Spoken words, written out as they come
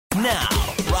Now,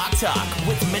 Rock Talk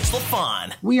with Mitch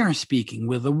LaFon. We are speaking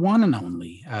with the one and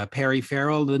only Perry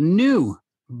Farrell. The new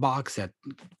box set,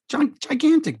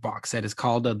 gigantic box set, is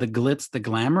called The Glitz, The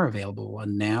Glamour, available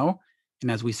now. And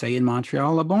as we say in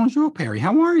Montreal, bonjour, Perry.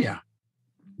 How are you?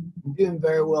 I'm doing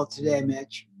very well today,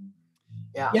 Mitch.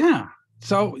 Yeah.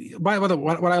 So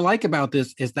what I like about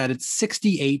this is that it's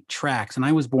 68 tracks, and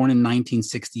I was born in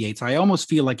 1968, so I almost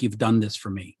feel like you've done this for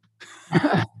me.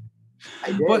 I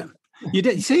did. But you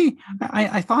did. See,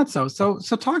 I thought so. So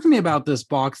talk to me about this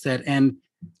box set, and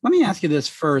let me ask you this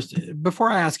first,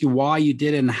 before I ask you why you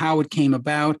did it and how it came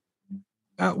about.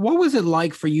 What was it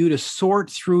like for you to sort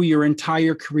through your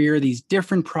entire career, these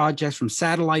different projects from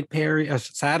Satellite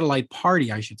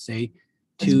Party, I should say,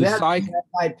 to Satellite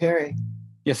Perry.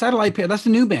 Yeah, Satellite Party. That's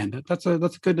the new band. That's a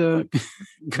good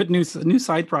good new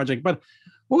side project. But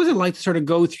what was it like to sort of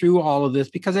go through all of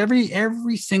this? Because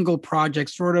every single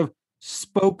project sort of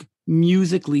spoke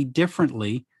musically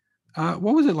differently.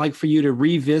 What was it like for you to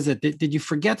revisit? Did you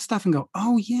forget stuff and go,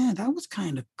 "Oh yeah, that was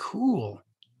kind of cool"?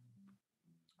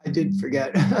 I did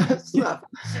forget stuff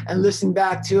and listen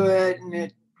back to it, and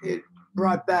it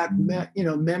brought back,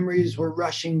 memories were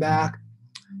rushing back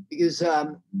because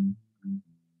the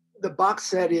box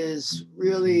set is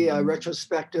really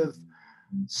retrospective,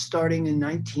 starting in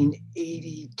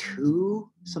 1982,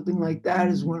 something like that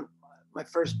is when my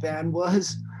first band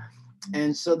was.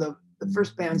 And so the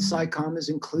first band, SciComm, is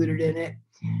included in it,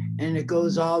 and it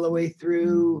goes all the way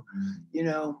through,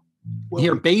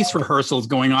 Your bass rehearsals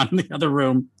going on in the other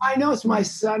room. I know, it's my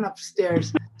son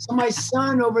upstairs. So my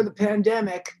son, over the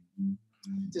pandemic,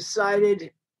 decided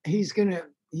he's gonna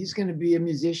be a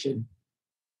musician.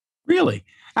 Really?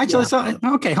 Actually, yeah.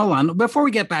 So okay, hold on. Before we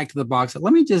get back to the box set,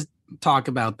 let me just talk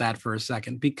about that for a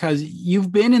second, because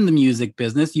you've been in the music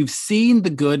business. You've seen the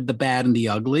good, the bad, and the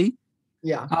ugly.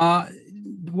 Yeah.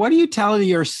 What do you tell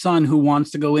your son who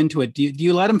wants to go into it? Do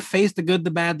you let him face the good,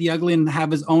 the bad, the ugly, and have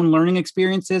his own learning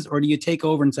experiences? Or do you take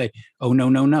over and say, oh, no,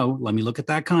 let me look at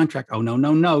that contract. Oh,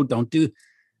 no, don't do.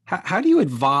 How do you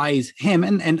advise him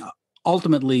and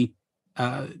ultimately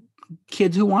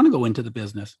kids who want to go into the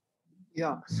business?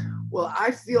 Yeah. Well, I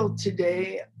feel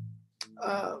today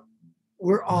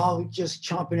we're all just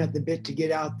chomping at the bit to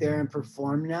get out there and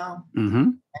perform now.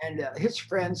 Mm-hmm. And his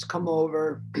friends come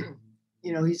over.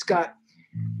 He's got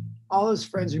all his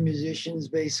friends are musicians,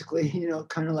 basically,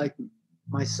 kind of like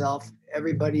myself.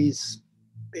 Everybody's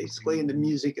basically in the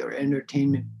music or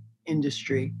entertainment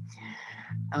industry.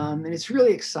 And it's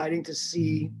really exciting to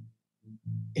see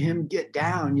him get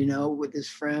down, with his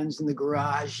friends in the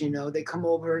garage. They come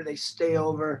over, they stay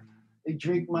over, they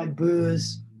drink my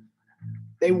booze,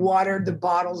 they watered the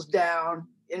bottles down,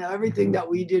 everything that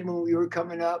we did when we were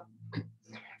coming up.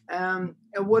 And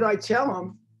what I tell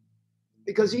him,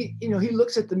 because he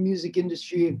looks at the music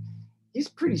industry, he's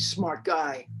a pretty smart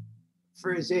guy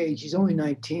for his age. He's only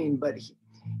 19, but he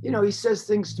says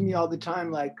things to me all the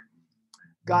time like,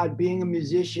 God, being a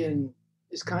musician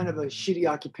is kind of a shitty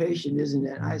occupation, isn't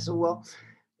it? I said, well,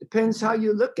 depends how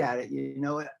you look at it.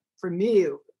 For me,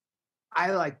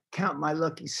 I count my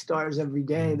lucky stars every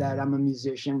day that I'm a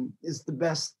musician. It's the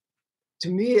best. To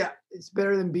me, it's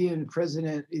better than being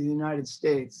president of the United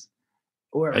States.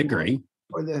 I agree.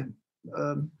 Or the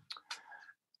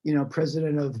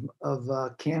president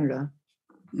of Canada.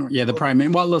 Yeah, the prime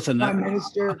minister. Well, listen, Prime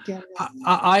Minister of Canada.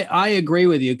 I agree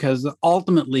with you, because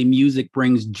ultimately music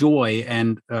brings joy,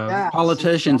 and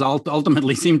politicians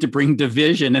ultimately seem to bring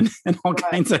division and all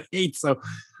kinds of hate. So,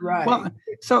 right. Well,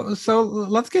 so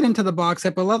let's get into the box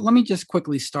set. But let me just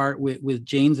quickly start with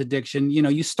Jane's Addiction.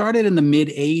 You started in the mid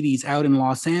 '80s out in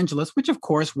Los Angeles, which of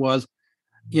course was,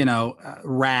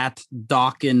 Rat,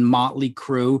 Dokken, Motley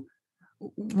Crue.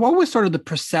 What was sort of the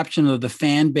perception of the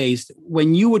fan base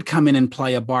when you would come in and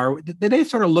play a bar? Did they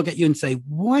sort of look at you and say,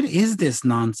 what is this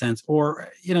nonsense? Or,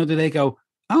 do they go,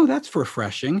 oh, that's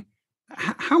refreshing?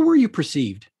 How were you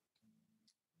perceived?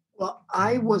 Well,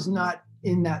 I was not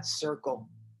in that circle.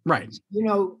 Right.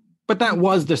 But that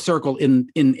was the circle in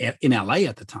LA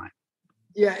at the time.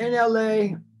 Yeah, in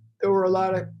LA, there were a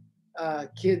lot of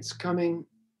kids coming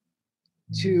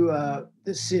to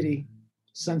the city,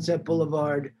 Sunset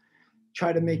Boulevard,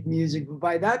 try to make music. But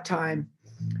by that time,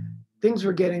 things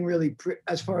were getting really,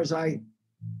 as far as I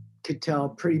could tell,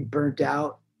 pretty burnt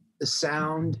out. The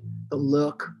sound, the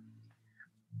look.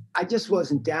 I just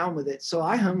wasn't down with it. So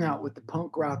I hung out with the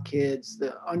punk rock kids,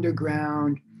 the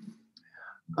underground.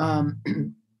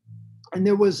 And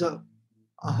there was a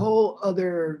whole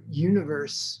other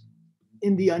universe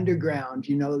in the underground,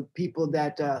 people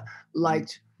that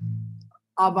liked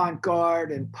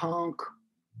avant-garde and punk,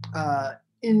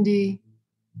 indie,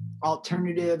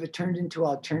 alternative. It turned into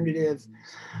alternative.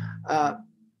 Uh,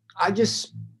 I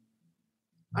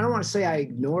don't want to say I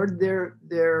ignored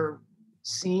their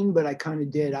scene, but I kind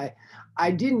of did.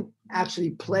 I didn't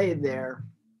actually play their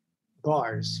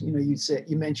bars. You know,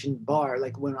 you mentioned bar,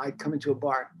 like when I come into a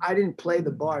bar, I didn't play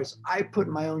the bars. I put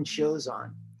my own shows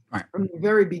on. Right. From the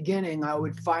very beginning, I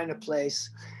would find a place.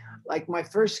 Like my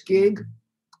first gig,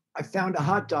 I found a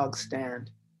hot dog stand.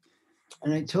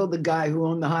 And I told the guy who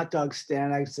owned the hot dog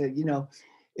stand, I said, you know,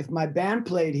 if my band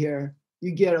played here,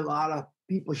 you get a lot of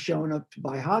people showing up to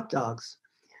buy hot dogs.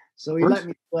 So he let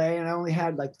me play, and I only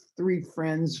had like 3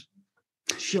 friends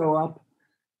show up.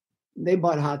 They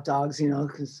bought hot dogs, you know,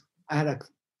 because I had to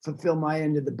fulfill my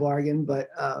end of the bargain. But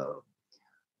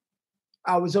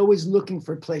I was always looking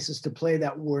for places to play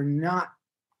that were not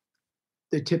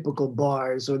the typical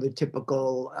bars or the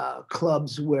typical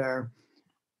clubs where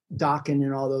Dokken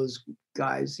and all those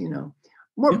guys, you know,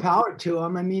 more power to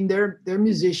them. I mean, they're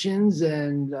musicians,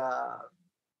 and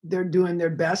they're doing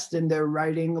their best, and they're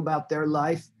writing about their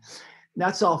life.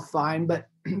 That's all fine. But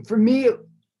for me,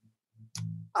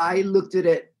 I looked at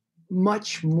it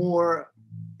much more.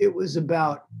 It was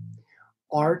about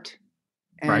art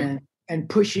and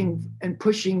pushing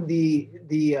the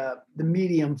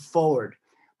medium forward,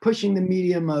 pushing the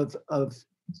medium of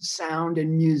sound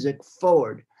and music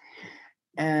forward.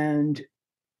 And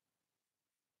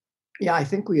yeah, I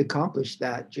think we accomplished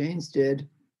that. Jane's did.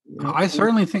 You know? I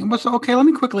certainly think. So, okay, let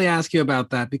me quickly ask you about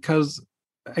that, because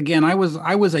again, I was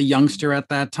a youngster at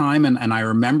that time, and I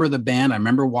remember the band. I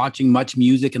remember watching Much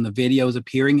Music and the videos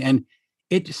appearing, and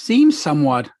it seemed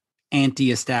somewhat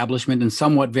anti-establishment and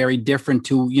somewhat very different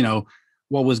to, you know,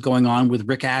 what was going on with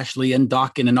Rick Astley and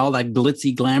Dokken and all that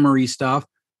glitzy, glamoury stuff.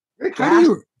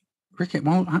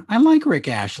 Well, I like Rick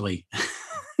Astley.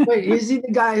 Wait, is he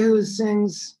the guy who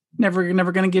sings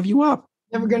Never Gonna Give You Up?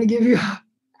 Never Gonna Give You Up.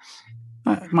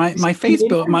 My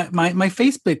Facebook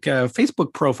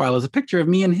profile is a picture of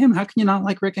me and him. How can you not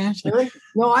like Rick Astley? Really?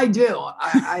 No, I do.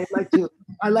 I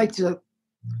like to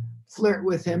flirt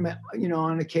with him, you know,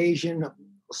 on occasion.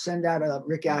 Send out a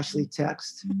Rick Astley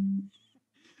text.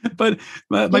 But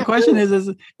my question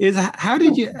is how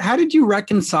did you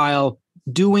reconcile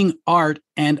doing art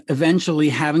and eventually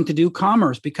having to do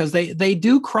commerce? Because they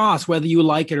do cross whether you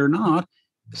like it or not.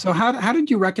 So how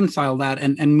did you reconcile that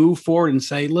and move forward and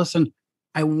say, listen,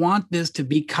 I want this to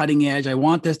be cutting edge. I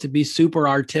want this to be super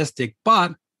artistic,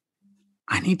 but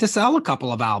I need to sell a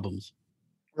couple of albums.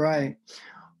 Right.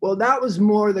 Well, that was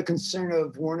more the concern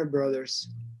of Warner Brothers.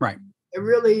 Right. It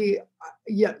really,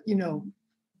 yeah, you know,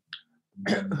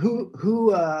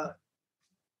 who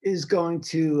is going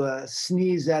to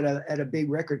sneeze at a big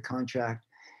record contract?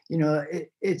 You know,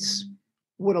 it's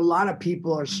what a lot of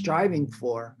people are striving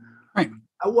for. Right.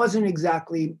 I was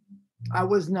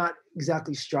not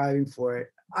exactly striving for it.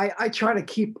 I try to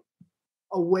keep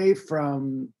away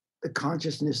from the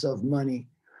consciousness of money.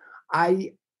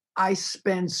 I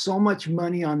spend so much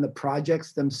money on the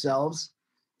projects themselves.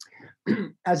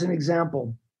 As an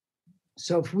example,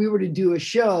 so if we were to do a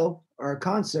show or a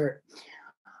concert,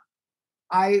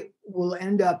 I will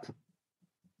end up,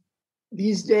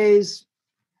 these days,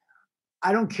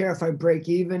 I don't care if I break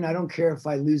even. I don't care if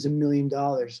I lose $1 million.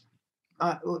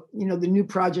 You know, the new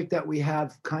project that we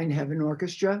have, Kind Heaven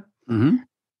Orchestra, mm-hmm.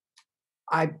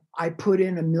 I put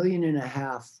in $1.5 million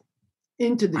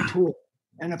into the tour.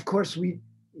 And of course, we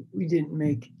didn't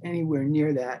make anywhere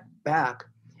near that back.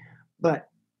 But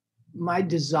my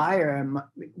desire and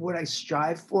what I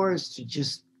strive for is to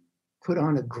just put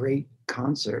on a great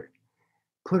concert,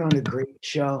 put on a great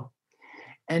show.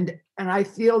 And I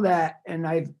feel that, and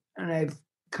I've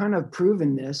kind of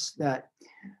proven this, that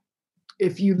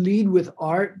if you lead with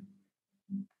art,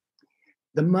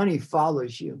 the money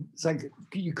follows you. It's like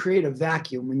you create a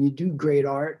vacuum. When you do great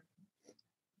art,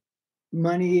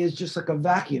 money is just like a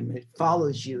vacuum. It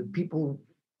follows you. People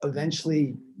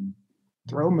eventually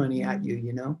throw money at you,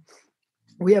 you know?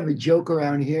 We have a joke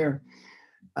around here.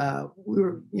 I'm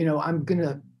going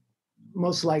to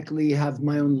most likely have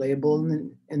my own label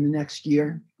in the next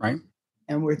year. Right.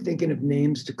 And we're thinking of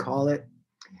names to call it.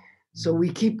 So we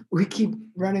keep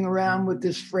running around with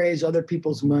this phrase, other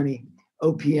people's money,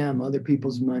 OPM, other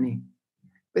people's money.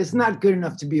 It's not good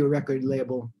enough to be a record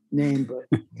label name, but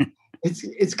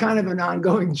it's kind of an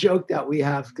ongoing joke that we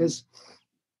have, because,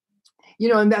 you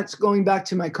know, and that's going back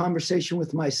to my conversation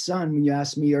with my son when you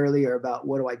asked me earlier about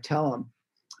what do I tell him.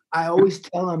 I always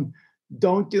tell him,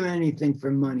 don't do anything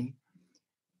for money.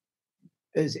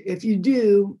 Because if you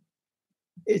do,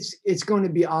 it's going to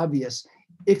be obvious.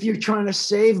 If you're trying to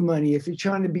save money, if you're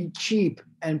trying to be cheap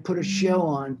and put a show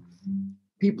on,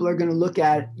 people are going to look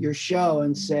at your show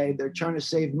and say they're trying to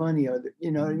save money, or,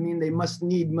 you know what I mean? They must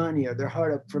need money, or they're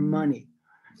hard up for money,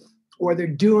 or they're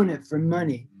doing it for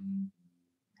money.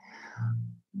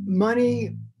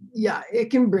 Money, yeah, it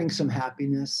can bring some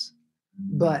happiness,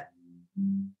 but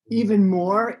even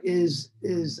more is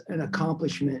an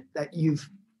accomplishment that you've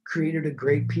created a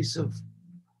great piece of,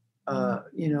 a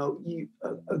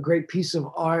great piece of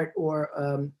art,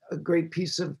 or a great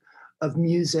piece of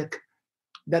music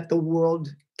that the world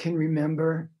can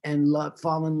remember and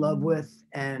fall in love with.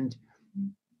 And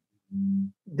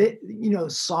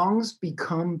songs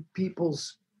become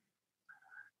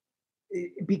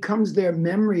it becomes their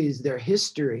memories, their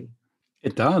history.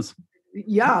 It does.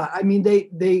 Yeah, I mean,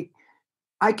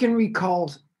 I can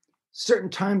recall certain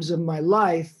times of my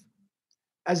life.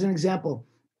 As an example,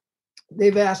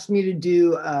 they've asked me to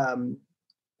do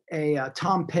a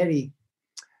Tom Petty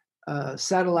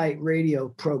satellite radio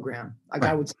program. Like,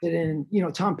 right. I would sit in,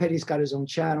 Tom Petty's got his own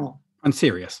channel on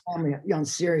Sirius. On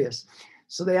Sirius.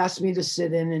 So they asked me to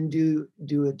sit in and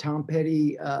do a Tom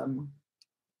Petty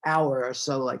hour or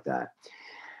so, like that.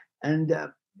 And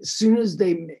as soon as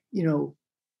they,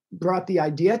 brought the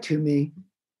idea to me,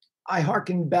 I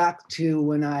hearkened back to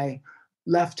when I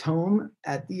left home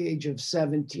at the age of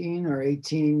 17 or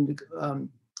 18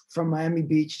 from Miami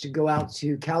Beach to go out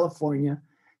to California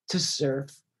to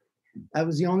surf. That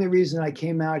was the only reason I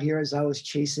came out here, as I was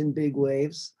chasing big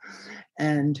waves.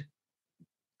 And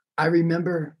I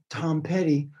remember Tom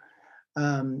Petty,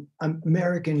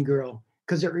 American Girl,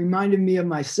 because it reminded me of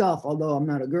myself, although I'm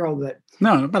not a girl, but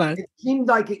it seemed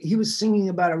like he was singing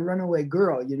about a runaway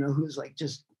girl, who's like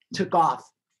just took off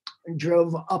and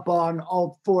drove up on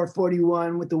all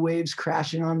 441 with the waves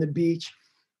crashing on the beach.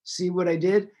 See what I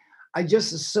did? I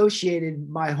just associated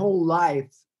my whole life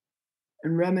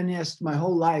and reminisced my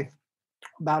whole life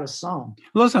about a song.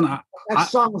 Listen, that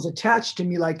song was attached to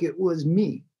me like it was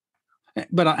me.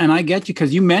 But I get you,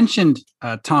 because you mentioned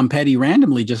Tom Petty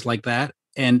randomly just like that.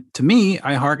 And to me,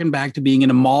 I hearken back to being in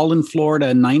a mall in Florida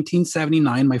in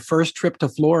 1979, my first trip to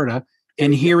Florida,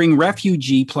 and hearing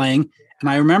Refugee playing. And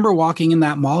I remember walking in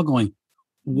that mall going,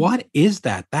 what is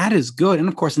that? That is good. And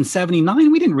of course, in 79,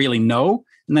 we didn't really know.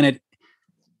 And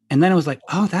then it was like,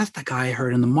 oh, that's the guy I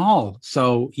heard in the mall.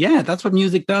 So yeah, that's what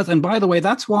music does. And by the way,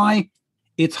 that's why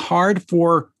it's hard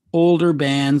for older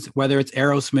bands, whether it's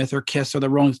Aerosmith or Kiss or the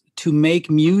Rolling Stones, to make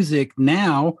music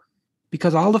now,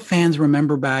 because all the fans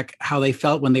remember back how they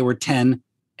felt when they were 10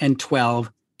 and 12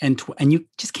 and you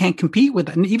just can't compete with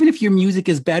that. And even if your music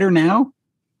is better now,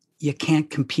 you can't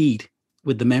compete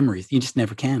with the memories. You just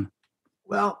never can.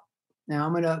 Well, now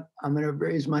I'm gonna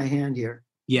raise my hand here.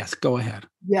 Yes, go ahead.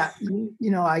 Yeah,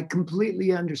 I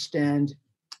completely understand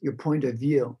your point of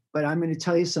view, but I'm going to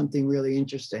tell you something really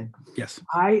interesting. Yes.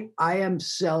 I am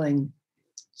selling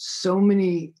so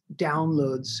many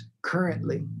downloads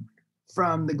currently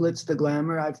from the Glitz the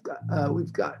Glamour.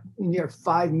 We've got near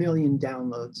 5 million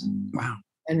downloads. Wow.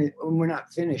 And we're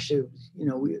not finished.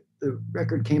 The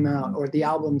record came out, or the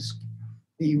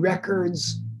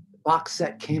records box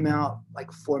set came out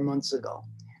like 4 months ago.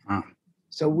 Wow.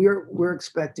 So we're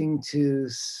expecting to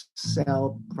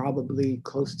sell probably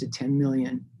close to 10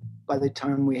 million by the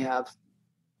time we have.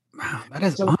 Wow, that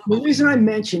is. So the reason I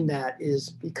mentioned that is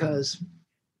because,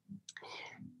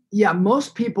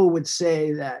 most people would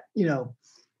say that,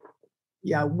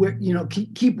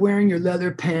 keep wearing your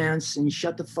leather pants and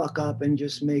shut the fuck up and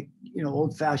just make,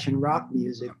 old-fashioned rock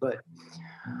music. But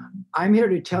I'm here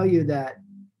to tell you that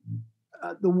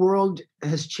the world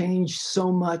has changed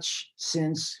so much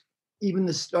since even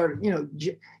the start.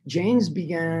 Jane's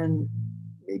began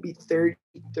maybe 30,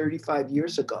 35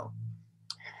 years ago.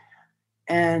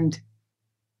 And,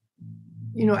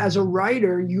 as a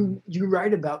writer, you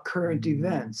write about current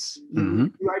events.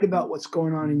 You write about what's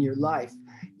going on in your life.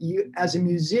 You, as a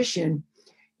musician,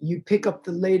 you pick up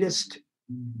the latest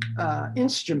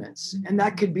instruments, and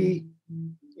that could be,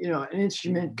 an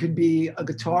instrument could be a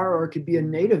guitar, or it could be a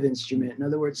native instrument. In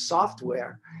other words,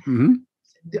 software. Mm-hmm.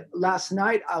 Last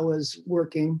night I was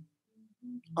working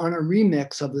on a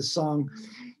remix of the song.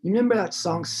 You remember that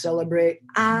song, Celebrate?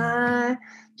 I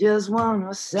just want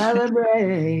to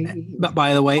celebrate. But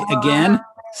by the way, again,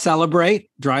 Celebrate,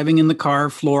 driving in the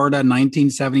car, Florida,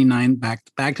 1979,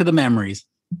 back to the memories.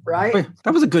 Right?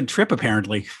 That was a good trip,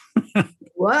 apparently. It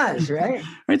was, right?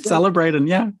 Right, Celebrate, and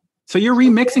yeah. So you're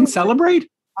remixing Celebrate?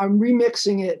 I'm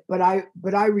remixing it, but I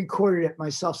recorded it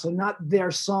myself. So not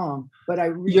their song, but I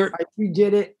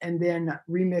redid it and then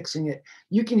remixing it.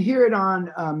 You can hear it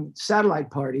on Satellite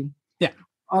Party. Yeah.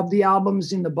 Of the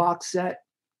albums in the box set,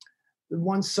 the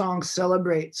one song,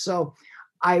 Celebrate. So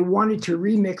I wanted to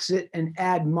remix it and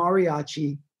add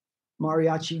mariachi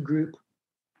mariachi group,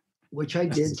 which I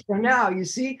did. So now you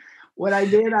see what I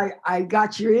did. I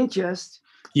got your interest.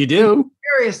 You do? I'm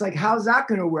curious, like, how's that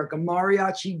going to work? A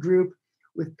mariachi group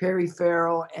with Perry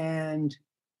Farrell and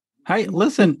Hey,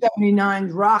 listen,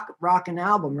 79's rockin'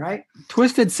 album, right?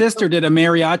 Twisted Sister did a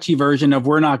mariachi version of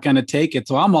We're Not Gonna Take It,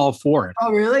 so I'm all for it.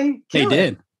 Oh, really? They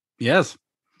did. Yes.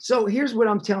 So here's what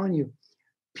I'm telling you.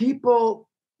 People,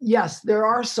 yes, there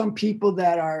are some people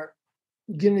that are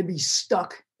going to be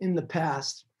stuck in the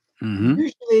past. Mm-hmm.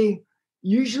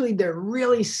 Usually they're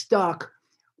really stuck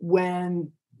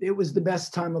when it was the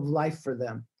best time of life for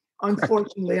them.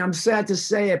 Unfortunately, I'm sad to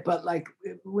say it, but like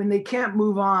when they can't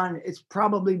move on, it's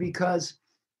probably because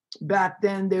back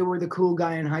then they were the cool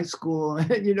guy in high school.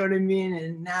 You know what I mean?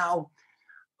 And now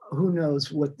who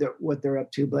knows what they're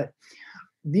up to. But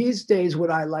these days, what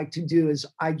I like to do is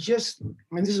and this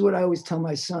is what I always tell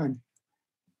my son,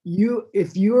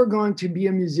 if you are going to be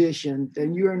a musician,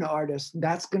 then you're an artist.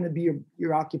 That's going to be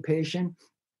your occupation.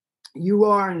 You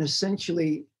are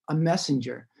essentially a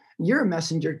messenger. You're a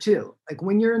messenger too. Like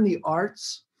when you're in the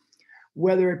arts,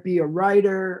 whether it be a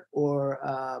writer or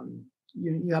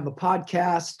you have a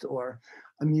podcast or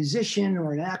a musician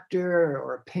or an actor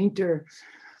or a painter,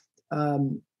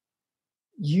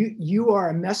 you are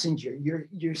a messenger.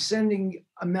 You're sending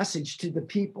a message to the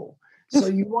people. So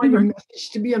you want your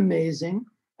message to be amazing,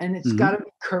 and it's got to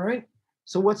be current.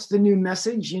 So what's the new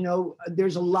message? You know,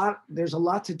 there's a lot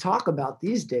to talk about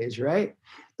these days, right?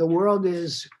 The world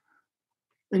is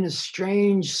in a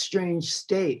strange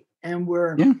state, and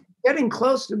we're getting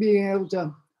close to being able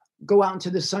to go out into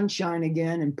the sunshine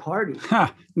again and party.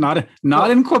 Not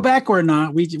in Quebec or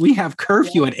not. We have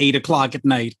curfew at 8:00 at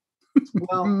night.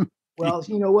 Well,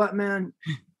 you know what, man?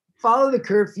 Follow the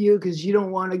curfew because you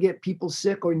don't want to get people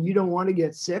sick, or you don't want to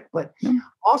get sick, but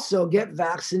also get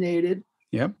vaccinated.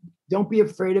 Yep. Don't be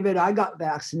afraid of it. I got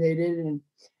vaccinated, and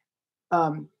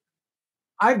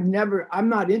I'm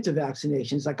not into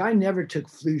vaccinations. Like I never took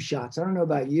flu shots. I don't know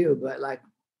about you, but like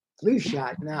flu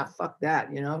shot, nah, fuck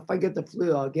that. You know, if I get the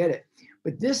flu, I'll get it.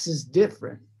 But this is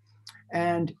different.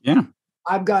 And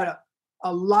I've got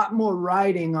a lot more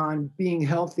riding on being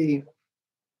healthy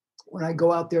when I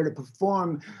go out there to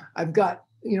perform. I've got,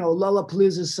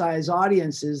 Lollapalooza size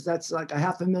audiences. That's like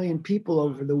 500,000 people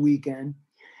over the weekend.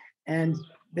 And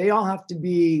they all have to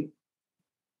be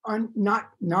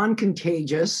not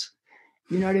non-contagious,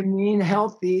 you know what I mean?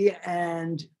 Healthy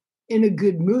and in a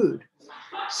good mood.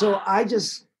 So I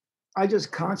just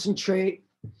concentrate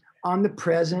on the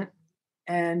present.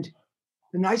 And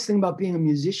the nice thing about being a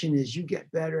musician is you get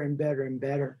better and better and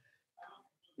better.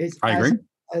 I agree.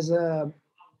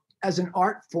 As an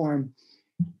art form,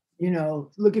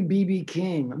 look at B.B.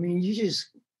 King. I mean, you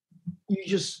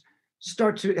just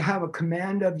start to have a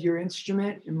command of your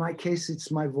instrument. In my case,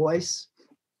 it's my voice.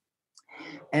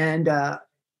 And,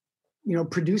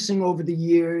 producing over the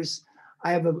years,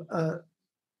 I have a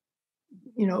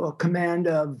command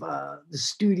of the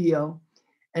studio,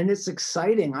 and it's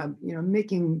exciting. I'm,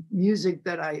 making music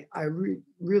that I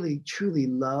really, truly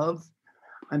love.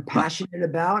 I'm passionate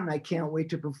about, and I can't wait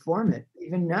to perform it,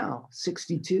 even now,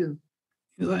 62.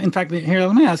 In fact, here,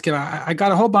 let me ask you, I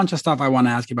got a whole bunch of stuff I want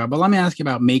to ask you about, but let me ask you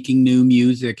about making new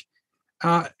music.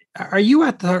 Are you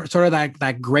at the sort of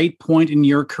that great point in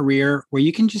your career where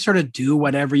you can just sort of do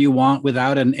whatever you want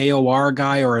without an AOR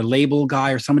guy or a label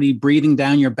guy or somebody breathing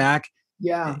down your back?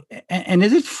 Yeah. And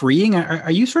is it freeing?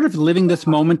 Are you sort of living this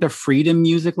moment of freedom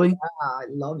musically? I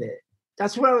love it.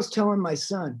 That's what I was telling my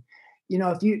son.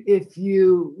 If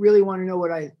you really want to know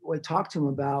what I talk to him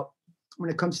about when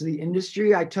it comes to the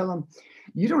industry, I tell him,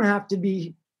 you don't have to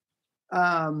be,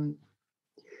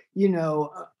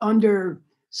 under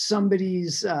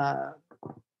somebody's,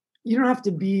 you don't have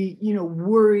to be,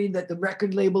 worried that the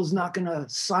record label's not going to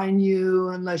sign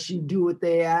you unless you do what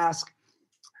they ask.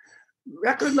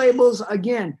 Record labels,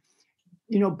 again,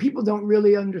 people don't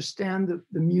really understand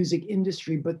the music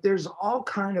industry, but there's all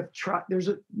kind of there's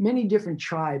many different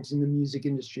tribes in the music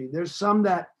industry. There's some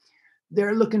that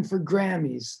they're looking for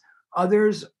Grammys.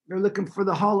 Others, they're looking for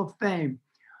the Hall of Fame.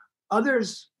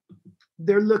 Others,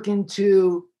 they're looking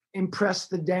to impress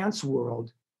the dance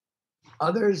world.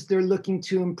 Others, they're looking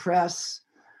to impress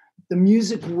the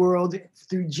music world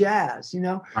through jazz,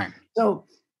 Right. So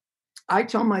I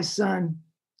tell my son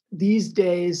these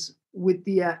days, with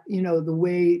the the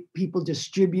way people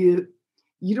distribute,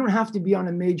 you don't have to be on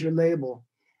a major label.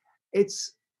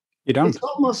 It's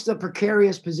almost a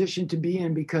precarious position to be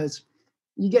in because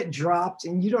you get dropped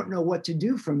and you don't know what to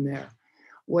do from there.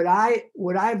 What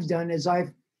I've done is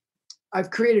I've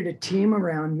created a team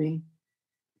around me,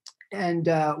 and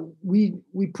we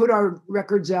put our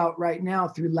records out right now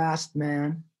through Last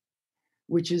Man,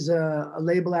 which is a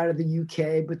label out of the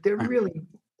UK, but they're really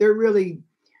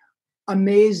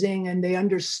amazing, and they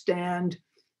understand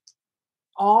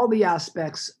all the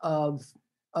aspects of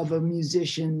a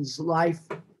musician's life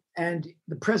and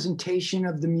the presentation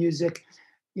of the music.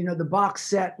 You know, the box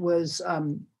set was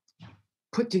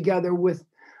put together with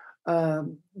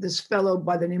this fellow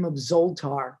by the name of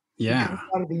Zoltar. Yeah. He comes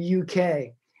out of the UK,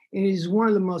 and he's one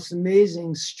of the most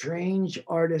amazing, strange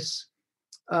artists.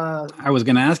 I was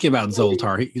going to ask you about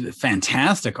Zoltar. He's a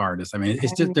fantastic artist. I mean,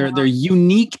 it's just they're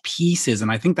unique pieces, and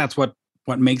I think that's what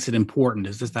makes it important.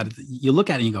 Is just that you look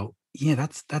at it and you go, yeah,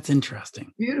 that's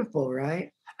interesting. Beautiful,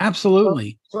 right?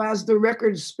 Absolutely. So as the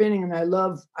record's spinning, and I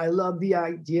love the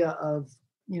idea of,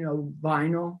 you know,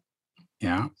 vinyl.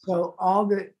 Yeah. So all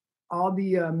the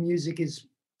music is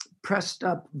pressed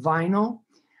up vinyl,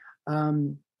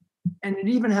 and it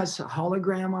even has a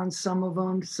hologram on some of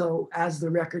them. So as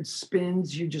the record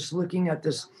spins, you're just looking at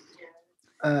this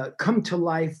come to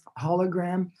life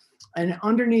hologram, and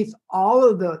underneath all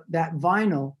of that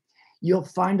vinyl, you'll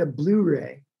find a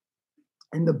Blu-ray,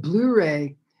 and the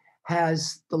Blu-ray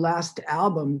has the last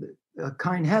album,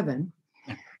 Kind Heaven,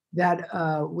 that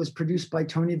was produced by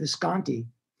Tony Visconti.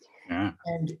 Yeah.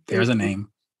 And there's a name.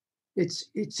 It's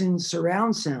in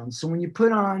surround sound. So when you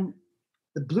put on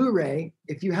the Blu-ray,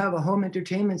 if you have a home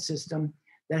entertainment system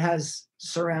that has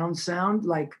surround sound,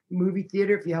 like movie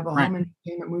theater, if you have a home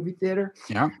entertainment movie theater,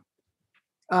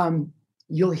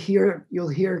 you'll hear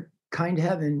Kind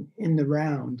Heaven in the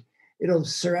round. It'll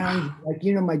surround, like,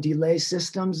 you know, my delay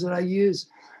systems that I use,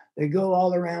 they go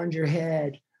all around your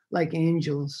head like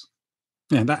angels.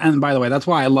 Yeah, and by the way, that's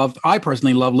why I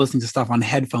personally love listening to stuff on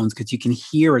headphones, because you can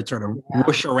hear it sort of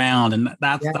whoosh around, and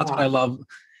that's what I love.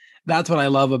 That's what I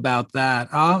love about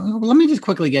that. Let me just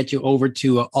quickly get you over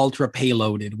to Ultra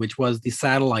Payloaded, which was the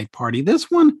satellite party. This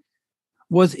one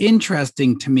was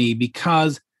interesting to me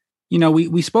because, you know,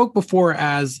 we spoke before,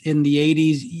 as in the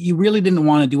 80s, you really didn't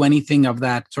want to do anything of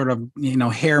that sort of, you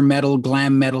know, hair metal,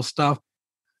 glam metal stuff.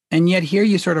 And yet here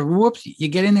you sort of, you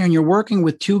get in there and you're working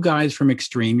with two guys from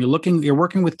Extreme. You're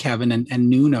working with Kevin and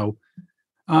Nuno.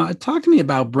 Talk to me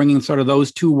about bringing sort of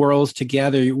those two worlds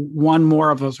together. One more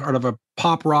of a sort of a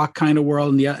pop rock kind of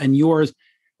world, and yours,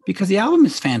 because the album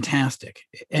is fantastic.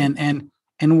 And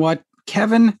what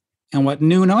Kevin and what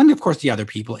Nuno, and of course the other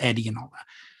people, Eddie and all that,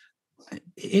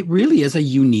 it really is a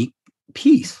unique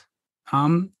piece.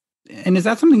 And is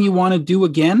that something you want to do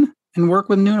again and work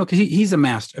with Nuno? Because he's a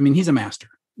master. I mean, he's a master.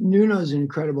 Nuno's an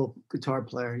incredible guitar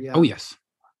player. Yeah. Oh, yes.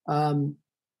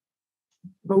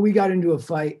 But we got into a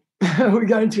fight.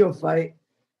 Well,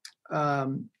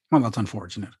 that's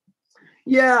unfortunate.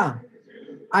 Yeah,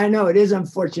 I know it is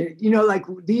unfortunate. You know, like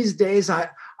these days, I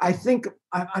think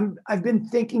I've been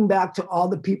thinking back to all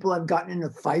the people I've gotten into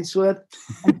fights with,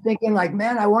 and thinking like,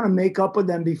 man, I want to make up with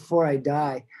them before I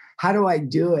die. How do I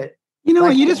do it? You know,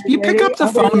 like, you pick up the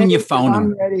phone and you phone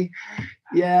them. Ready?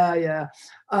 Yeah.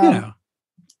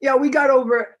 Yeah, we got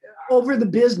over the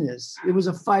business. It was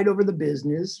a fight over the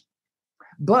business,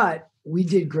 but we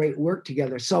did great work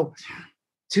together. So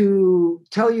to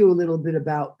tell you a little bit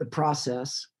about the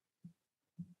process,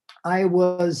 I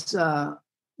was,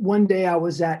 one day I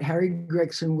was at Harry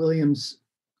Gregson Williams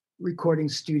recording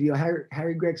studio.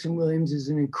 Harry Gregson Williams is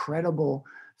an incredible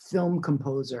film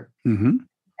composer. Mm-hmm.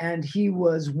 And he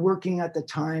was working at the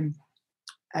time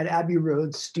at Abbey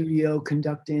Road studio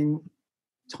conducting,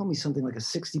 told me something like a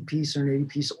 60-piece or an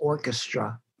 80-piece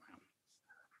orchestra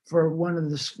for one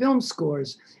of the film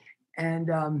scores.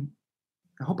 And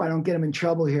I hope I don't get him in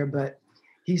trouble here, but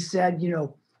he said, you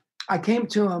know, I came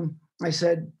to him, I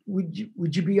said, would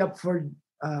you be up for,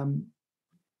 you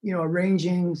know,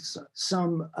 arranging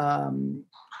some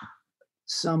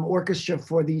orchestra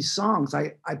for these songs?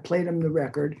 I played him the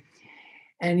record,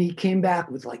 and he came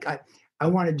back with like, I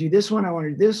want to do this one, I want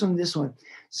to do this one.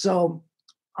 So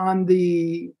on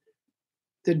the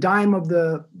dime of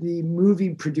the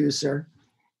movie producer,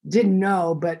 didn't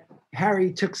know, but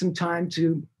Harry took some time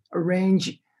to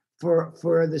arrange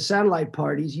for the satellite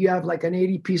parties. You have like an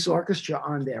 80-piece orchestra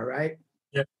on there, right?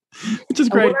 Yeah, which is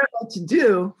great. And what I like to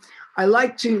do, I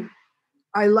like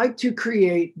to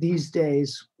create these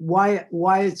days. Why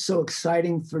it's so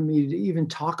exciting for me to even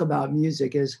talk about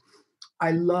music is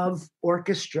I love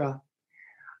orchestra.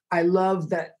 I love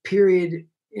that period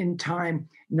in time,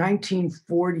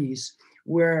 1940s,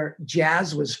 where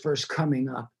jazz was first coming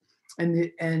up.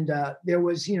 And there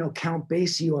was, you know, Count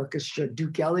Basie Orchestra,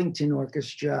 Duke Ellington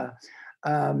Orchestra,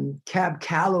 Cab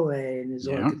Calloway and his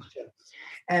orchestra,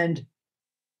 and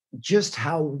just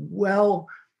how well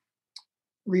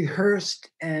rehearsed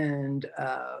and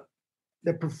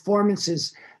the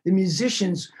performances, the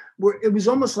musicians were. It was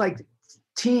almost like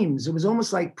teams. It was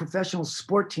almost like professional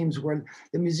sport teams where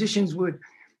the musicians would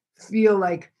feel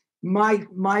like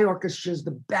my orchestra is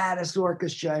the baddest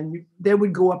orchestra, and they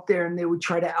would go up there and they would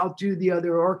try to outdo the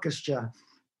other orchestra.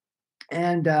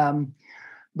 And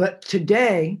but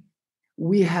today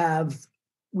we have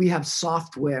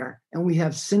software and we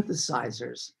have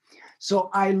synthesizers. So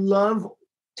I love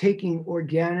taking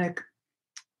organic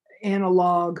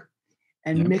analog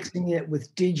and mixing it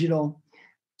with digital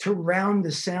to round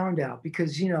the sound out,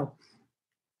 because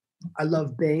I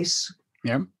love bass.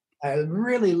 Yeah. I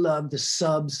really love the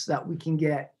subs that we can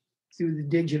get through the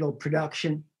digital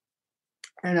production.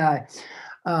 And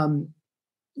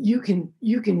you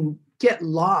can get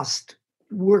lost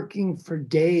working for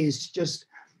days just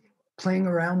playing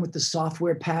around with the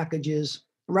software packages.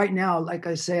 Right now, like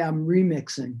I say, I'm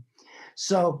remixing.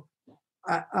 So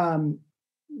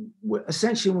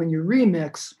essentially when you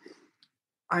remix,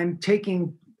 I'm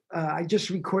taking, I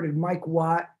just recorded Mike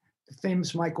Watt, the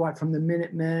famous Mike Watt from the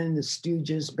Minutemen, the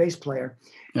Stooges, bass player,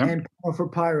 and for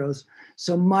Pyros.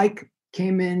 So Mike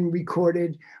came in,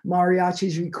 recorded,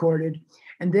 mariachis recorded,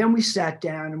 and then we sat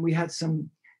down and we had some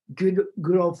good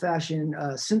old-fashioned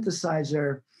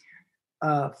synthesizer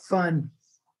fun,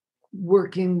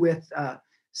 working with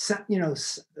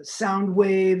sound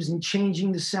waves and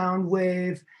changing the sound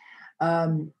wave,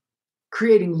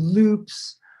 creating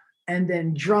loops, and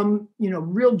then drum,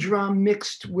 real drum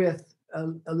mixed with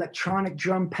electronic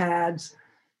drum pads.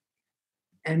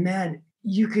 And man,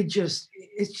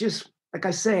 it's just, like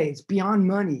I say, it's beyond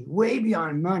money, way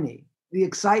beyond money. The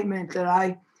excitement that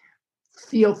I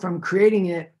feel from creating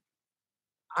it,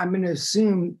 I'm going to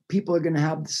assume people are going to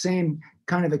have the same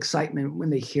kind of excitement when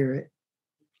they hear it.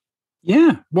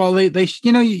 Yeah. Well, they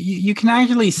you can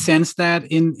actually sense that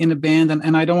in a band,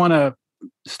 and I don't want to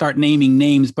start naming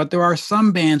names, but there are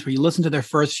some bands where you listen to their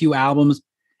first few albums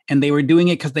and they were doing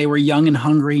it because they were young and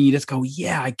hungry, and you just go,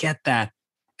 yeah, I get that.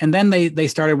 And then they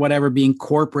started whatever being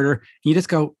corporate, or you just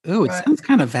go, oh, it sounds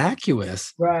kind of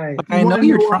vacuous. Right. Like, I know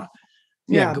you're trying.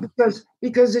 Yeah,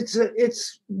 because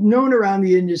it's known around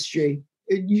the industry.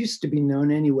 It used to be known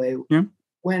anyway. Yeah.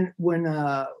 When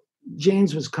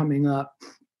Jane's was coming up,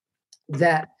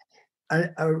 that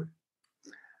a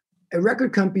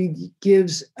record company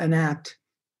gives an act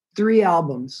 3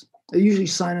 albums. They usually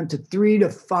sign them to 3 to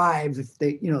 5 if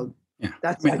they,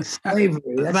 that's like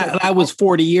slavery. That was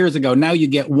 40 years ago. Now you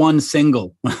get 1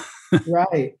 single.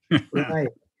 Right.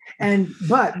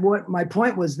 But what my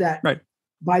point was that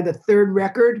by the 3rd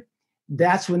record,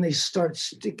 that's when they start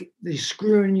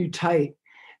screwing you tight.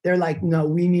 They're like, no,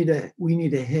 we need a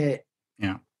hit.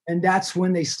 Yeah. And that's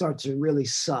when they start to really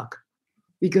suck,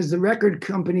 because the record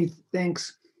company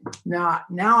thinks, now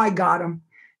I got them.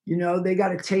 They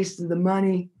got a taste of the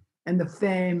money and the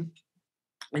fame,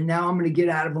 and now I'm going to get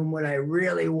out of them what I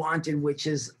really wanted, which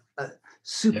is a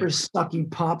super sucky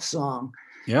pop song.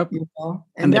 Yep.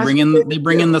 And they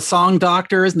bring in the song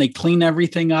doctors and they clean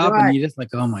everything up, and you just like,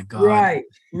 oh my God.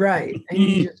 Right.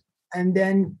 And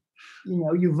then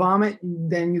you vomit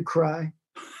and then you cry.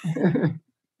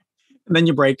 And then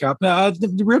you break up.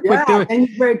 Real quick. And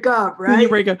you break up, right? You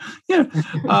break up. Yeah.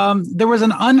 There was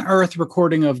an unearthed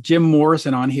recording of Jim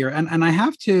Morrison on here, and I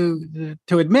have to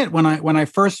admit, when I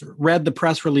first read the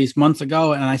press release months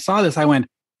ago and I saw this, I went,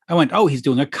 oh, he's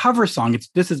doing a cover song.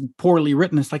 This is poorly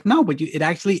written. It's like, no, but it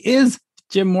actually is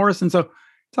Jim Morrison. So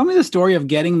tell me the story of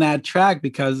getting that track,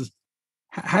 because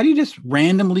how do you just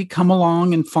randomly come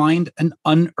along and find an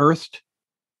unearthed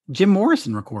Jim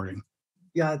Morrison recording?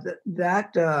 Yeah,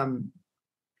 that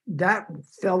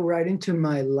fell right into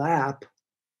my lap.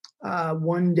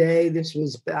 One day, this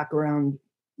was back around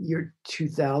year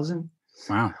 2000.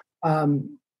 Wow.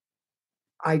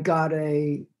 I got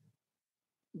a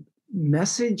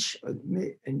message,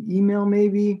 an email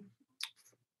maybe.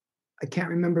 I can't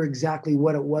remember exactly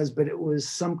what it was, but it was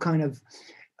some kind of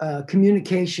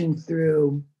communication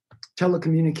through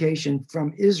telecommunication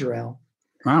from Israel.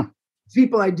 Wow.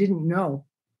 People I didn't know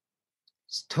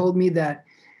told me that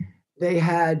they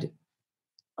had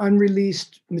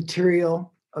unreleased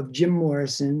material of Jim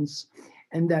Morrison's,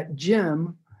 and that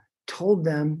Jim told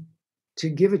them to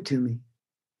give it to me.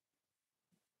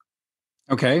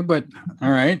 Okay, but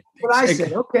all right. But I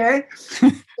said, okay.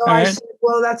 So I said,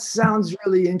 well, that sounds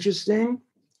really interesting.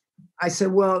 I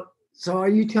said, well, so are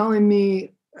you telling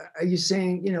me, are you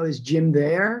saying, is Jim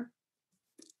there?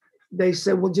 They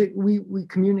said, well, we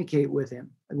communicate with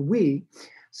him. And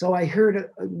so I heard a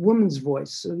woman's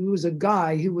voice. So it was a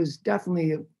guy who was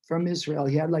definitely from Israel.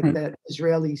 He had like that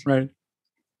Israeli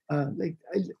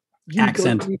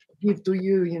accent. Give to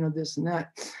you, this and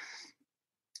that.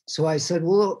 So I said,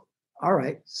 well, all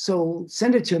right. So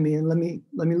send it to me and let me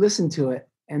listen to it.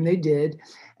 And they did.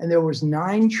 And there was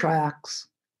 9 tracks.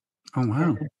 Oh,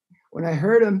 wow. And when I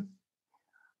heard them,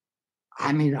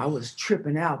 I mean, I was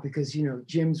tripping out because,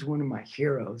 Jim's one of my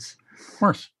heroes. Of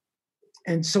course.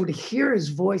 And so to hear his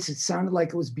voice, it sounded like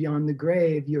it was beyond the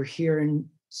grave. You're hearing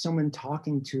someone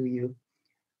talking to you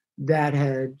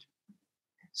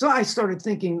so I started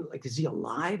thinking, like, is he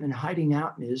alive and hiding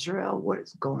out in Israel? What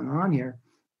is going on here?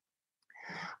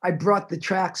 I brought the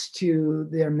tracks to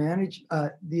their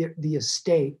the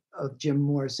estate of Jim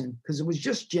Morrison, because it was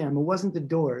just Jim. It wasn't the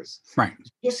Doors. Right.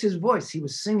 Just his voice. He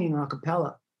was singing a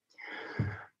cappella.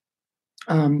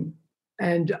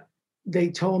 And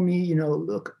they told me,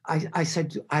 look, I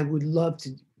said, I would love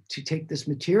to take this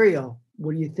material.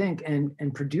 What do you think?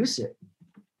 And produce it.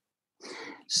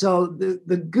 So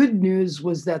the good news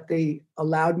was that they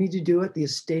allowed me to do it. The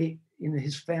estate,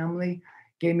 his family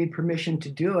gave me permission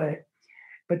to do it,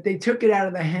 but they took it out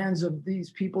of the hands of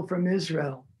these people from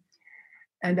Israel.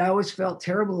 And I always felt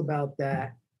terrible about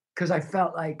that, because I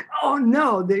felt like, oh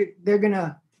no, they're going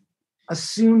to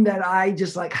assume that I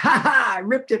just I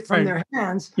ripped it from their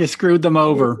hands. You screwed them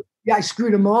over. Yeah, I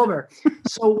screwed them over.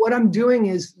 So what I'm doing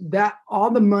is that all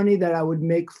the money that I would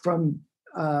make from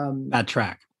that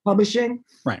track publishing,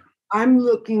 right, I'm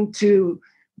looking to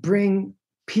bring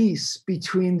peace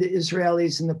between the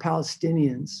Israelis and the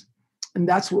Palestinians. And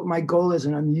that's what my goal is.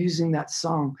 And I'm using that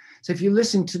song. So if you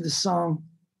listen to the song,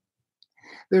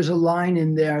 there's a line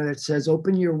in there that says,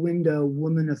 "Open your window,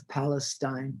 woman of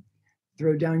Palestine.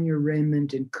 Throw down your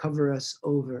raiment and cover us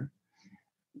over.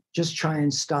 Just try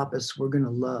and stop us. We're going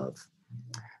to love."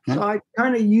 Yeah. So I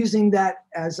kind of using that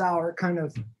as our kind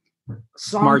of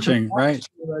song marching, right?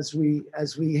 As we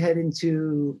head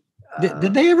into.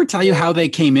 Did they ever tell you how they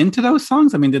came into those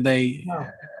songs? I mean, did they?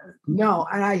 No,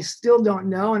 and I still don't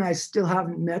know, and I still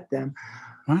haven't met them.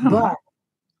 Wow.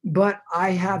 But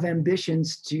I have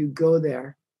ambitions to go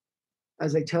there.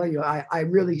 As I tell you,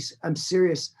 I'm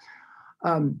serious.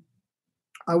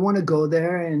 I want to go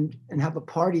there and have a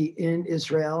party in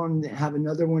Israel and have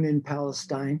another one in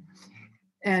Palestine.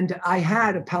 And I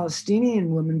had a Palestinian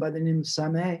woman by the name of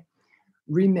Sameh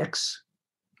remix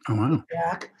the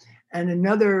track, and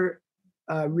another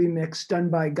remix done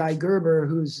by Guy Gerber,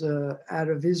 who's out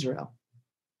of Israel.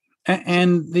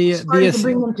 And to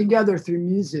bring them together through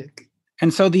music.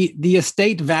 And so the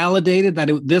estate validated that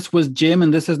this was Jim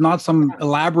and this is not some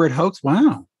elaborate hoax.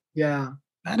 Wow. Yeah.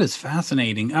 That is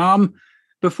fascinating.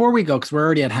 Before we go, because we're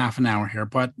already at half an hour here,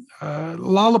 but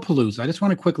Lollapalooza, I just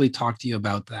want to quickly talk to you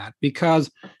about that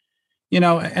because,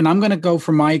 and I'm going to go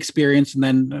from my experience and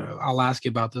then I'll ask you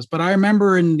about this. But I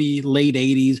remember in the late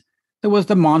 80s, there was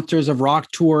the Monsters of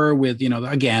Rock tour with,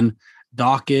 again,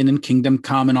 Dokken and Kingdom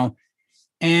Come and all.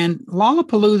 And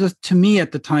Lollapalooza, to me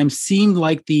at the time, seemed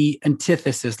like the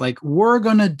antithesis. Like, we're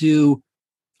going to do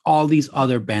all these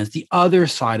other bands, the other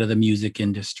side of the music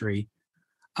industry.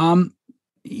 And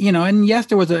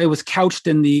yes, it was couched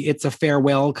in the "It's a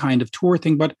Farewell" kind of tour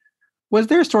thing, but was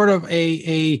there sort of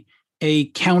a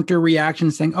counter reaction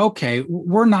saying, okay,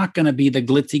 we're not going to be the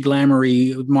glitzy,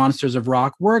 glamoury Monsters of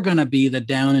Rock. We're going to be the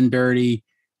down and dirty,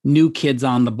 new kids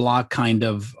on the block kind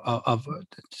of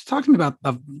just talking about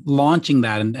of launching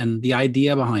that and the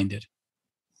idea behind it.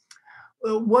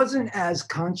 Well, it wasn't as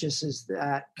conscious as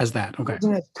that. Okay. It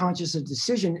wasn't as conscious a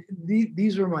decision.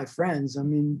 These were my friends. I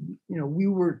mean, we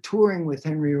were touring with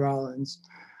Henry Rollins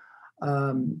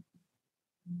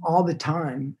all the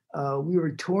time. We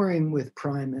were touring with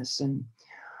Primus. And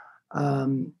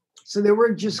so they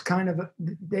were just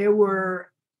they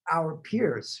were our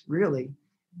peers, really.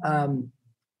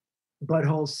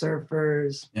 Butthole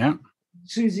Surfers. Yeah.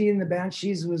 Susie and the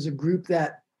Banshees was a group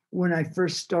that when I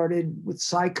first started with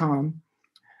Psycom,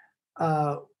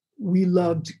 we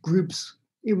loved groups.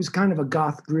 It was kind of a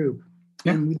goth group.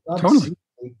 Yeah, and we loved totally.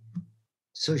 Susie.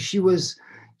 So she was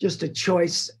just a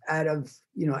choice out of,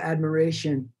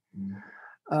 admiration.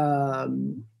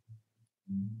 And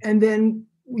then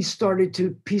we started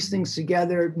to piece things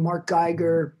together. Mark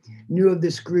Geiger knew of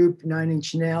this group, Nine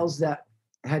Inch Nails, that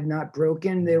had not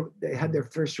broken. They had their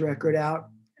first record out,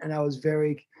 and I was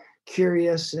very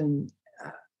curious and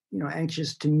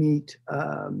anxious to meet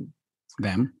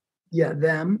them. Yeah,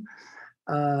 them.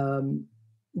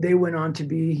 They went on to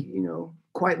be,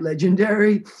 quite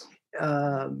legendary,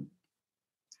 and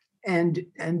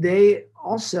they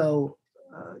also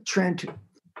Trent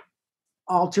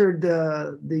altered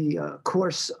the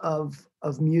course of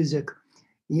music.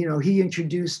 He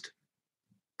introduced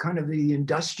kind of the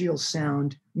industrial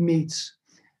sound meets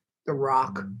the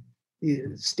rock,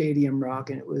 the stadium rock,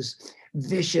 and it was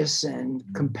vicious and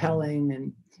compelling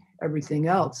and everything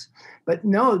else. But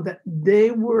no, that they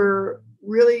were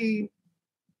really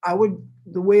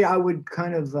the way I would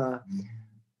kind of,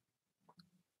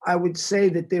 I would say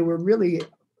that they were really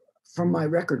from my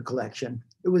record collection.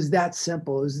 It was that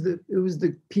simple. It was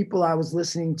the people I was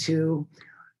listening to,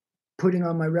 putting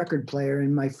on my record player,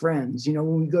 and my friends. You know,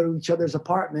 when we go to each other's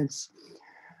apartments,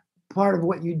 part of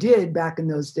what you did back in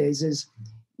those days is,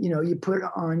 you know, you put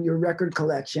on your record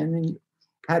collection and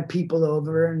had people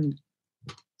over and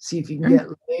see if you can get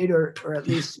laid or at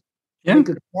least make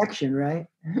a connection, right?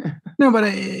 No, but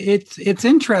it's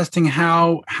interesting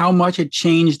how much it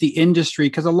changed the industry,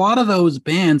 because a lot of those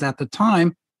bands at the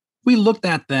time, we looked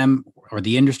at them, or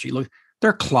the industry looked,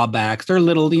 they're club acts, they're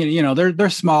little, you know, they're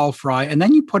small fry, and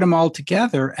then you put them all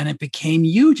together and it became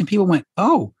huge, and people went,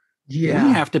 oh, yeah,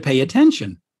 we have to pay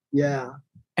attention. Yeah.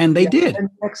 And they did. And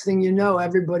next thing you know,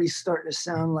 everybody's starting to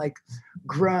sound like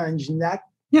grunge, and that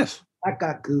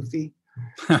got goofy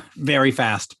very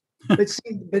fast.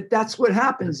 but that's what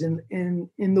happens in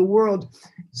the world.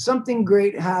 Something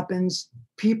great happens.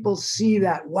 People see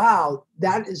that, wow,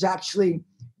 that is actually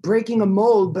breaking a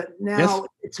mold, but now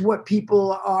it's what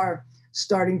people are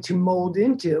starting to mold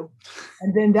into,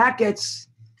 and then that gets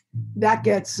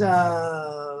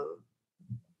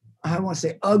I don't want to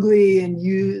say ugly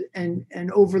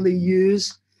and overly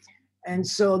used. And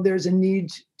so there's a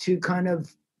need to kind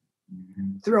of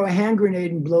throw a hand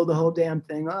grenade and blow the whole damn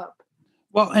thing up.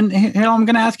 Well, and I'm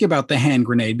going to ask you about the hand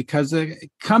grenade, because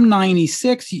come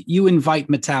 96, you invite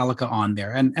Metallica on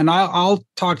there. And I'll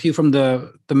talk to you from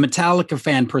the Metallica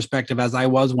fan perspective, as I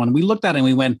was one. We looked at it and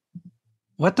we went,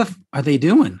 what are they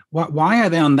doing? Why are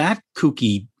they on that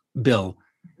kooky bill?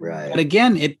 Right. But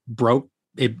again, it broke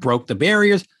the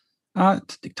barriers.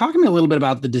 Talk to me a little bit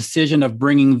about the decision of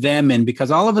bringing them in,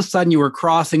 because all of a sudden you were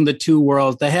crossing the two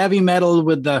worlds, the heavy metal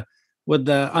with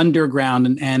the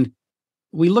underground, and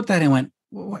we looked at it and went,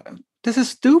 this is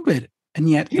stupid. And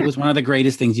yet it was one of the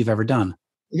greatest things you've ever done.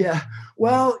 Yeah.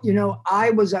 Well, you know, I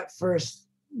was at first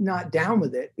not down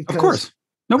with it, because of course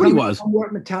nobody was.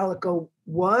 What Metallica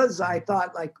was, I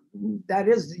thought, like, that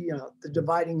is, you know, the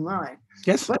dividing line.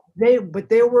 Yes. But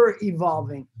they were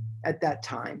evolving at that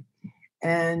time.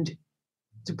 And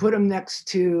to put them next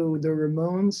to the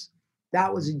Ramones,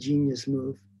 that was a genius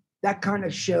move. That kind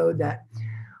of showed that,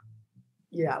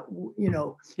 you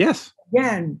know, yes,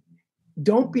 again,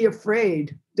 don't be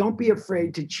afraid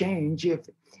to change. If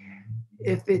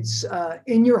it's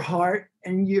in your heart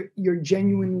and you're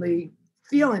genuinely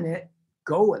feeling it,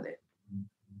 go with it.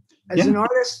 As an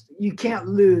artist, you can't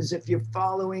lose. If you're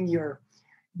following your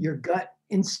gut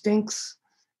instincts,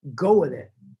 go with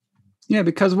it. Yeah,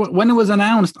 because when it was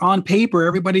announced on paper,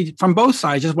 everybody from both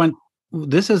sides just went,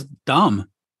 this is dumb.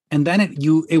 And then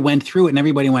it went through it and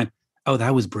everybody went, oh,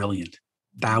 that was brilliant.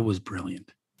 That was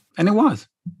brilliant. And it was.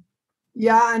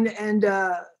 Yeah. And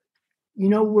you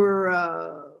know,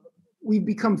 we've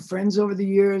become friends over the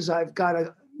years. I've got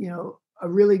a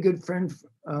really good friend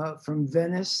from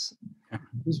Venice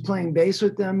who's playing bass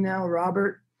with them now,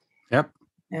 Robert. Yep.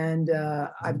 And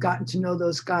I've gotten to know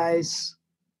those guys,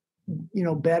 you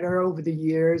know, better over the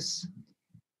years,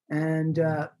 and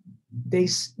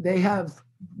they have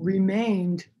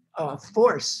remained a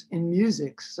force in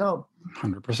music. So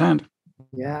 100%.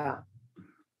 Yeah,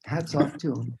 hats off to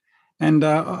them. And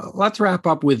let's wrap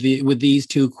up with these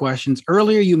two questions.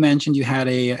 Earlier, you mentioned you had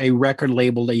a record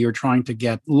label that you're trying to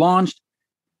get launched.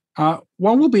 What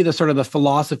will be the sort of the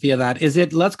philosophy of that? Is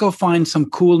it, let's go find some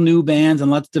cool new bands and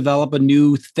let's develop a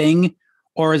new thing?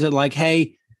 Or is it like,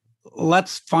 hey,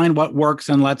 let's find what works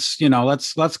and let's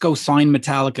go sign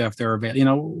Metallica if they're available? You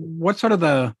know, what's sort of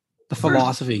the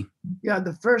philosophy?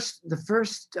 The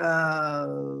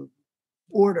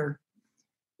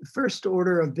first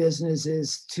order of business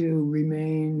is to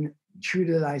remain true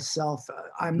to thyself.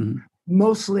 I'm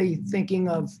mostly thinking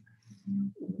of,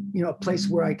 you know, a place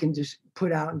where I can just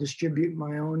put out and distribute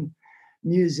my own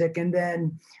music. And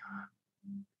then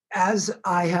as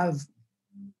I have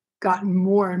gotten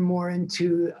more and more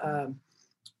into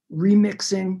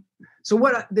remixing. So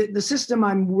what the system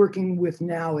I'm working with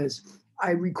now is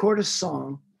I record a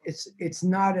song. It's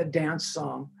not a dance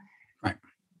song, right?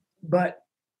 But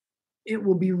it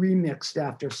will be remixed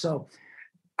after. So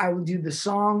I will do the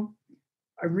song,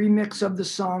 a remix of the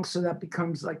song, so that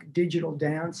becomes like a digital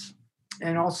dance,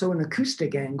 and also an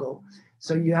acoustic angle.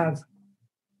 So you have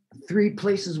 3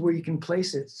 places where you can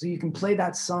place it. So you can play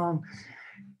that song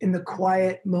in the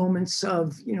quiet moments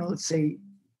of, you know, let's say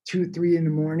 2 or 3 in the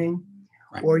morning,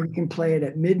 right. Or you can play it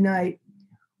at midnight,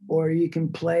 or you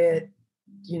can play it,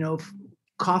 you know,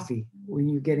 coffee, when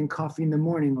you're getting coffee in the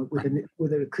morning with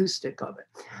an acoustic of it.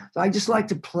 So I just like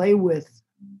to play with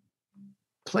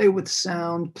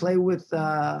sound, play with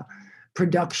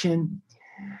production,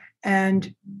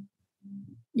 And,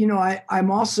 you know,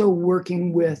 I'm also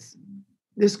working with,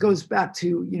 this goes back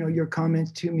to, you know, your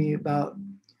comments to me about,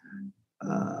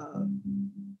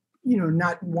 you know,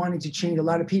 not wanting to change. A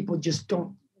lot of people just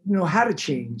don't know how to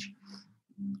change.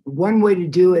 One way to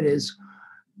do it is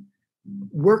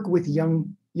work with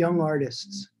young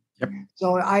artists. Yep.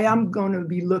 So I am going to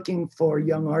be looking for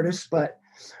young artists, but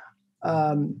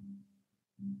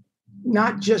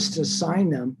not just to sign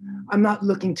them. I'm not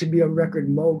looking to be a record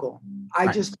mogul.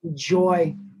 I just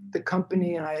enjoy the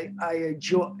company, and I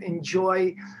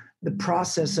enjoy the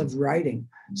process of writing.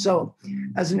 So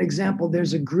as an example,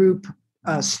 there's a group,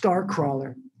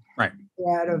 Starcrawler, right,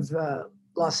 out of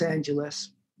Los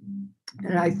Angeles.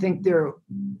 And I think they're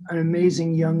an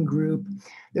amazing young group.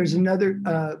 There's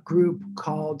another group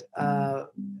called The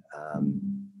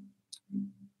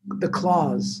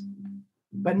Claws,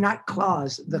 but not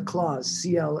Claus, The Claws,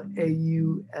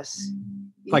 Claus.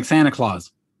 Like Santa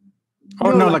Claus.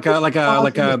 Oh no, like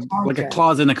a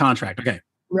clause in the contract. Okay.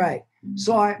 Right.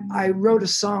 So I wrote a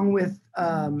song with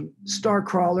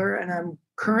Starcrawler, and I'm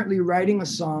currently writing a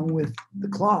song with The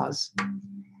Claws.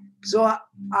 So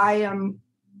I am.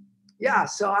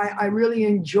 So I really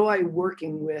enjoy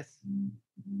working with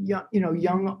young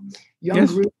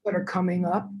yes. groups that are coming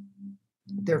up.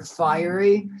 They're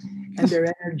fiery and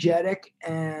they're energetic,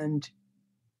 and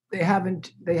they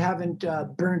haven't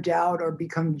burnt out or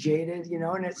become jaded, you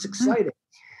know, and it's exciting.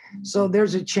 So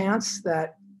there's a chance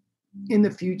that in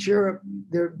the future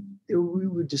we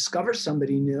would discover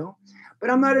somebody new, but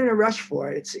I'm not in a rush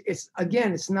for it. It's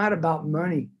not about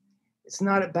money. It's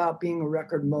not about being a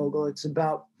record mogul. It's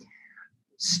about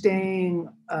staying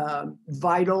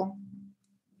vital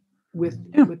with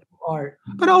art,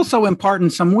 but also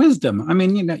imparting some wisdom. I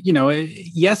mean,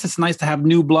 yes, it's nice to have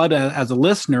new blood as a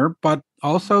listener, but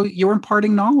also you're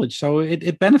imparting knowledge, so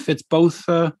it benefits both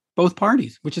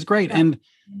parties, which is great. And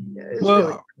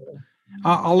really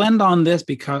I'll end on this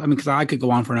because I could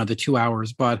go on for another 2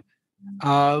 hours, but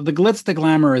the Glitz the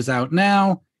Glamour is out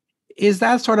now. Is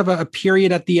that sort of a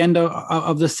period at the end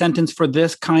of the sentence for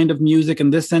this kind of music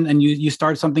and you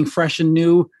start something fresh and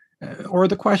new? Or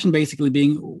the question basically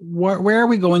being, where are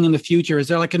we going in the future? Is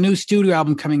there like a new studio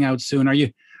album coming out soon? Are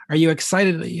you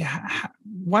excited?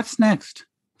 What's next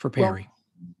for Perry?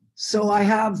 Well, so I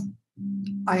have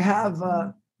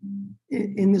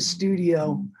in the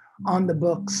studio on the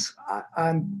books,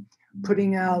 I'm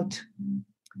putting out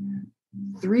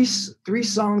three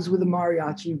songs with a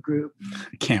mariachi group.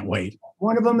 I can't wait.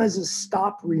 One of them is a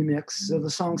Stop remix. So the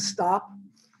song Stop,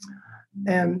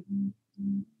 and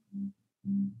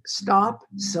Stop,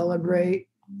 Celebrate,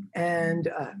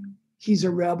 and He's a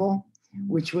Rebel,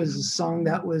 which was a song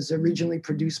that was originally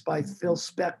produced by Phil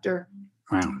Spector.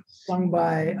 Wow. Sung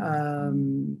by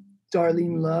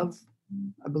Darlene Love,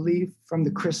 I believe, from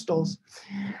the Crystals.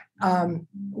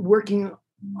 Working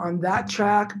on that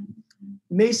track.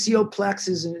 Maceo Plex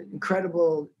is an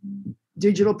incredible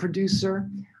digital producer.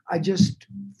 I just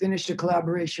finished a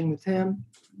collaboration with him.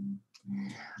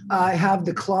 I have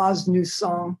the Claws new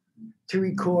song to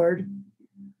record.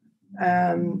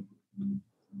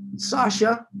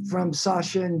 Sasha from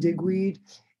Sasha and Digweed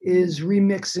is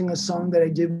remixing a song that I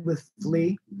did with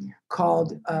Flea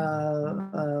called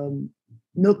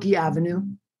Milky Avenue.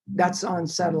 That's on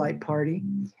Satellite Party.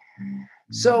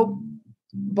 So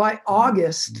by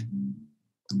August,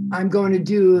 I'm going to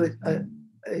do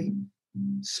a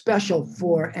special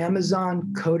for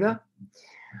Amazon Coda.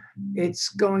 It's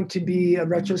going to be a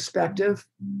retrospective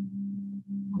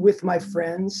with my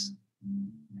friends.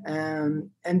 And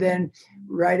then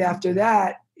right after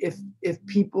that, if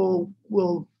people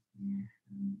will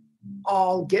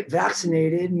all get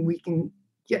vaccinated and we can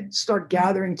start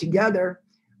gathering together,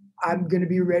 I'm going to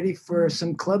be ready for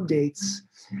some club dates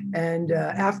and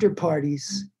after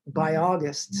parties by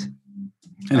August.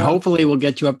 And hopefully we'll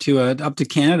get you up to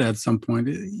Canada at some point.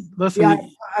 Listen, yeah,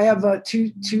 I have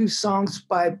two songs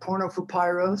by Porno for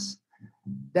Pyros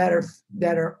that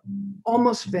are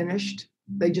almost finished.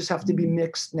 They just have to be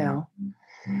mixed now.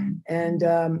 And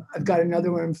I've got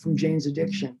another one from Jane's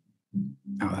Addiction.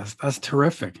 Oh, that's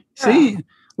terrific. Yeah. See,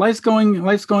 life's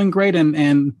going great.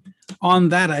 And on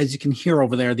that, as you can hear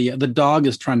over there, the dog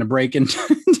is trying to break into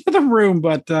the room.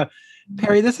 But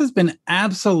Perry, this has been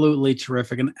absolutely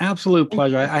terrific, an absolute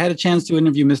pleasure. I had a chance to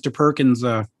interview Mr. Perkins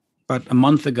about a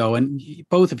month ago, and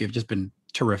both of you have just been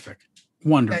terrific.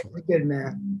 Wonderful. That's good,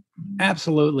 man.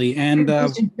 Absolutely. And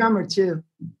drummer too.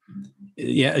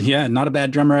 Yeah, not a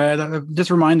bad drummer. Just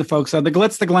remind the folks, the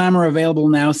Glitz the Glamour available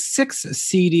now, 6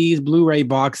 CDs, Blu-ray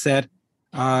box set,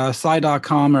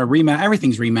 Psy.com,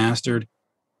 everything's remastered.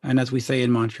 And as we say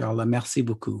in Montreal, merci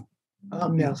beaucoup.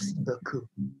 Merci beaucoup.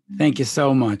 Thank you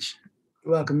so much.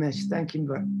 You're welcome, Mitch. Thank you,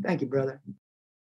 brother.